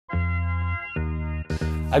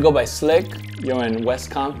I go by Slick. You're in West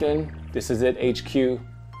Compton. This is it, HQ.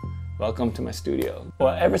 Welcome to my studio.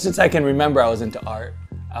 Well, ever since I can remember, I was into art.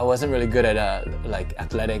 I wasn't really good at like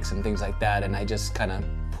athletics and things like that, and I just kind of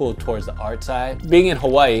pulled towards the art side. Being in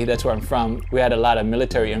Hawaii, that's where I'm from, we had a lot of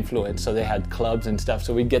military influence, so they had clubs and stuff,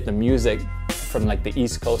 so we'd get the music from like the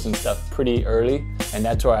East Coast and stuff pretty early, and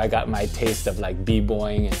that's where I got my taste of like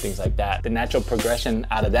b-boying and things like that. The natural progression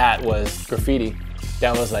out of that was graffiti.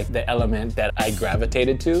 That was like the element that I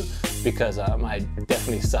gravitated to because I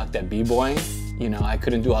definitely sucked at b-boying. You know, I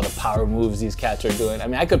couldn't do all the power moves these cats are doing. I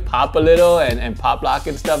mean, I could pop a little and pop lock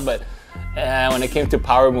and stuff, but when it came to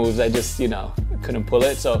power moves, I just, you know, couldn't pull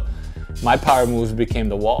it. So my power moves became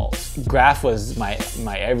the walls. Graph was my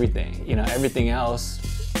everything. You know, everything else,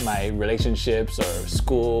 my relationships or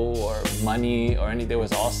school or money or anything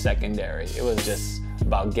was all secondary. It was just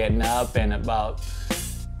about getting up and about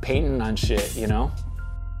painting on shit, you know?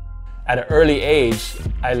 At an early age,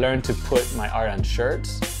 I learned to put my art on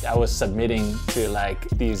shirts. I was submitting to like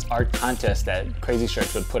these art contests that Crazy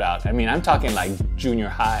Shirts would put out. I mean, I'm talking like junior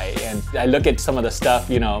high, and I look at some of the stuff,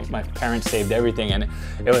 you know, my parents saved everything, and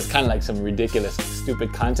it was kind of like some ridiculous,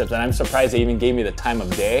 stupid concepts, and I'm surprised they even gave me the time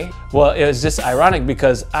of day. Well, it was just ironic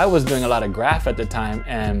because I was doing a lot of graph at the time,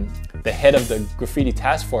 and the head of the graffiti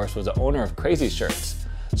task force was the owner of Crazy Shirts.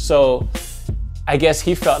 So I guess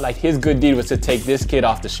he felt like his good deed was to take this kid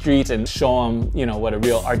off the streets and show him, you know, what a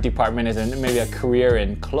real art department is and maybe a career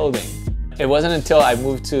in clothing. It wasn't until I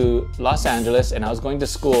moved to Los Angeles and I was going to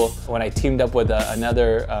school when I teamed up with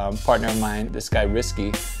another partner of mine, this guy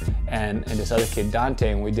Risky, and this other kid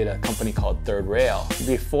Dante, and we did a company called Third Rail.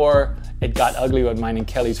 Before it got ugly with mine and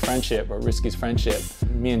Kelly's friendship, or Risky's friendship,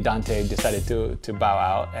 me and Dante decided to bow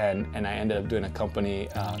out, and I ended up doing a company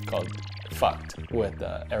called Fucked with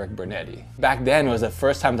Eric Bernetti. Back then was the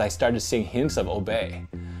first time that I started seeing hints of Bboy,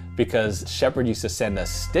 because Shepard used to send us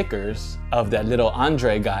stickers of that little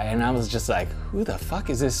Andre guy, and I was just like, who the fuck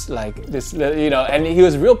is this, like this, you know? And he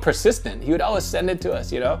was real persistent. He would always send it to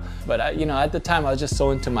us, you know? But you know, at the time I was just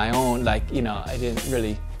so into my own, like, you know, I didn't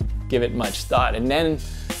really give it much thought. And then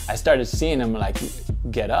I started seeing him like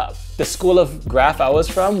get up. The school of graph I was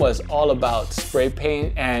from was all about spray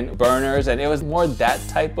paint and burners, and it was more that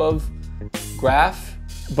type of graph.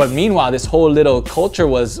 But meanwhile, this whole little culture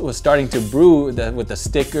was starting to brew with the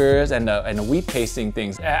stickers and the wheat pasting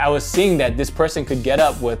things. I was seeing that this person could get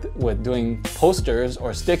up with doing posters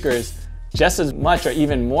or stickers just as much or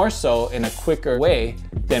even more so in a quicker way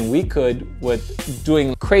than we could with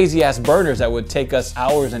doing crazy ass burners that would take us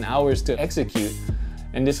hours and hours to execute.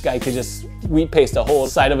 And this guy could just wheat paste a whole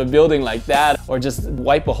side of a building like that, or just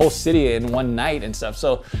wipe a whole city in one night and stuff.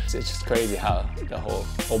 So it's just crazy how the whole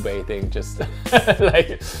Bboy thing just,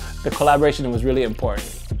 like, the collaboration was really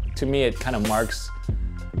important. To me, it kind of marks,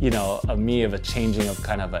 you know, a changing of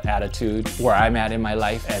kind of an attitude where I'm at in my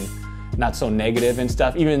life, and not so negative and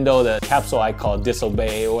stuff, even though the capsule I call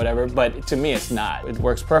Disobey or whatever, but to me it's not. It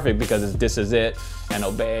works perfect because it's Dissizzit and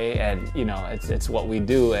Obey, and you know, it's what we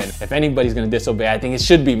do, and if anybody's gonna disobey, I think it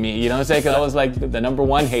should be me, you know what I'm saying? Because I was like the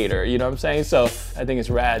 #1 hater, you know what I'm saying? So I think it's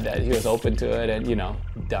rad that he was open to it and, you know,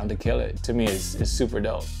 down to kill it. To me, it's super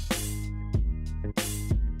dope.